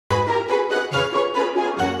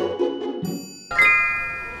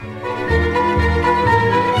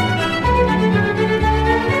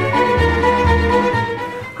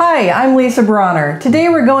Hi, I'm Lisa Bronner. Today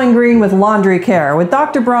we're going green with laundry care with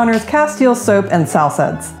Dr. Bronner's Castile soap and Sal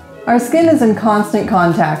Suds. Our skin is in constant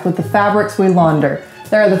contact with the fabrics we launder.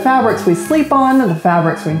 There are the fabrics we sleep on, the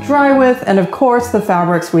fabrics we dry with, and of course the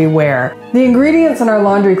fabrics we wear. The ingredients in our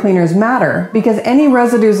laundry cleaners matter because any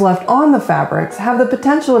residues left on the fabrics have the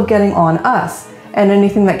potential of getting on us, and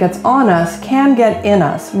anything that gets on us can get in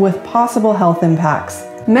us with possible health impacts.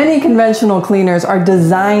 Many conventional cleaners are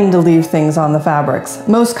designed to leave things on the fabrics.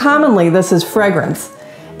 Most commonly, this is fragrance.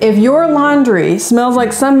 If your laundry smells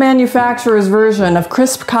like some manufacturer's version of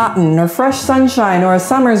crisp cotton or fresh sunshine or a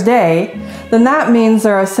summer's day, then that means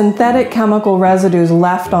there are synthetic chemical residues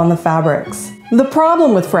left on the fabrics. The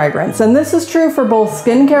problem with fragrance, and this is true for both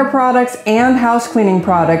skincare products and house cleaning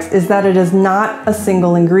products, is that it is not a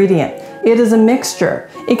single ingredient. It is a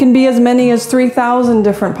mixture. It can be as many as 3,000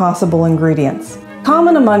 different possible ingredients.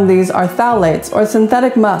 Common among these are phthalates or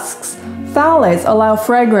synthetic musks. Phthalates allow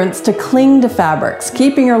fragrance to cling to fabrics,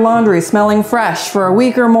 keeping your laundry smelling fresh for a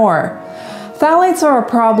week or more. Phthalates are a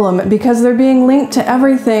problem because they're being linked to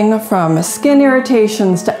everything from skin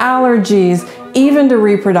irritations to allergies, even to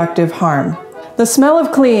reproductive harm. The smell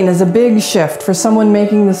of clean is a big shift for someone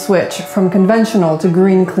making the switch from conventional to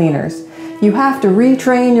green cleaners. You have to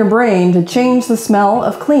retrain your brain to change the smell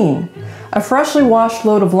of clean. A freshly washed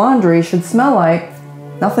load of laundry should smell like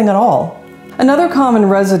nothing at all. Another common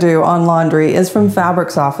residue on laundry is from fabric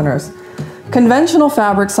softeners. Conventional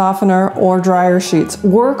fabric softener or dryer sheets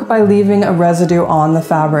work by leaving a residue on the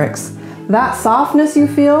fabrics. That softness you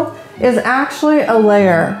feel is actually a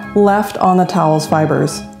layer left on the towel's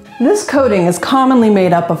fibers. This coating is commonly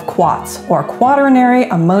made up of quats, or quaternary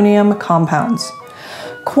ammonium compounds.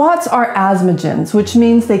 Quats are asthmagens, which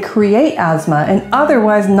means they create asthma in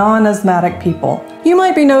otherwise non-asthmatic people. You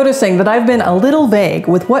might be noticing that I've been a little vague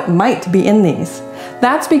with what might be in these.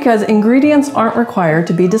 That's because ingredients aren't required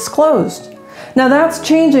to be disclosed. Now that's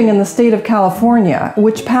changing in the state of California,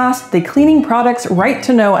 which passed the Cleaning Products Right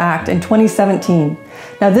to Know Act in 2017.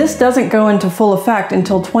 Now this doesn't go into full effect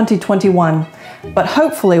until 2021, but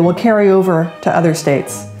hopefully will carry over to other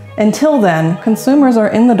states. Until then, consumers are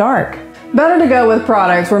in the dark. Better to go with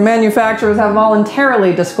products where manufacturers have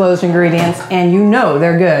voluntarily disclosed ingredients and you know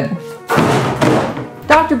they're good.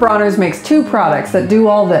 Dr. Bronner's makes two products that do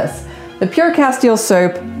all this: the Pure-Castile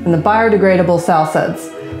soap and the biodegradable Sal Suds.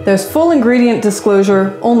 There's full ingredient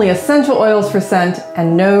disclosure, only essential oils for scent,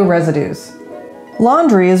 and no residues.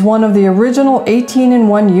 Laundry is one of the original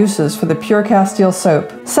 18-in-1 uses for the Pure-Castile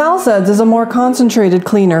soap. Sal Suds is a more concentrated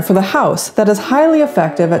cleaner for the house that is highly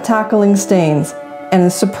effective at tackling stains and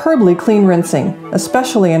is superbly clean rinsing,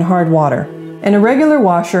 especially in hard water. In a regular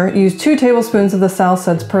washer, use 2 tablespoons of the Sal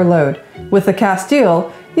Suds per load. With the Castile,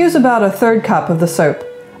 use about 1/3 cup of the soap.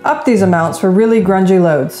 Up these amounts for really grungy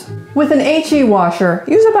loads. With an HE washer,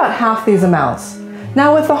 use about half these amounts.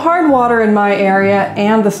 Now with the hard water in my area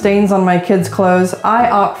and the stains on my kids' clothes, I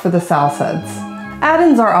opt for the Sal Suds.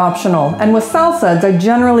 Add-ins are optional, and with Sal Suds I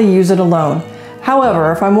generally use it alone.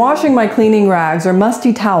 However, if I'm washing my cleaning rags or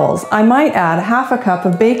musty towels, I might add half a cup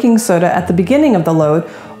of baking soda at the beginning of the load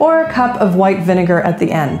or a cup of white vinegar at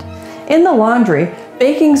the end. In the laundry,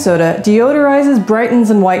 baking soda deodorizes, brightens,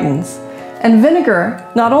 and whitens. And vinegar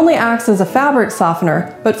not only acts as a fabric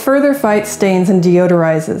softener, but further fights stains and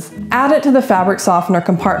deodorizes. Add it to the fabric softener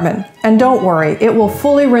compartment, and don't worry, it will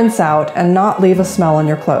fully rinse out and not leave a smell on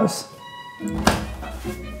your clothes.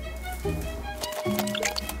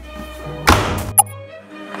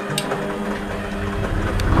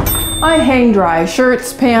 I hang dry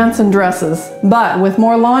shirts, pants, and dresses, but with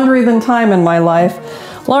more laundry than time in my life,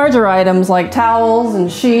 larger items like towels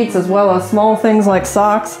and sheets, as well as small things like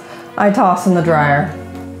socks, I toss in the dryer.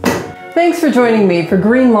 Thanks for joining me for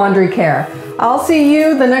Green Laundry Care. I'll see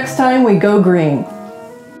you the next time we go green.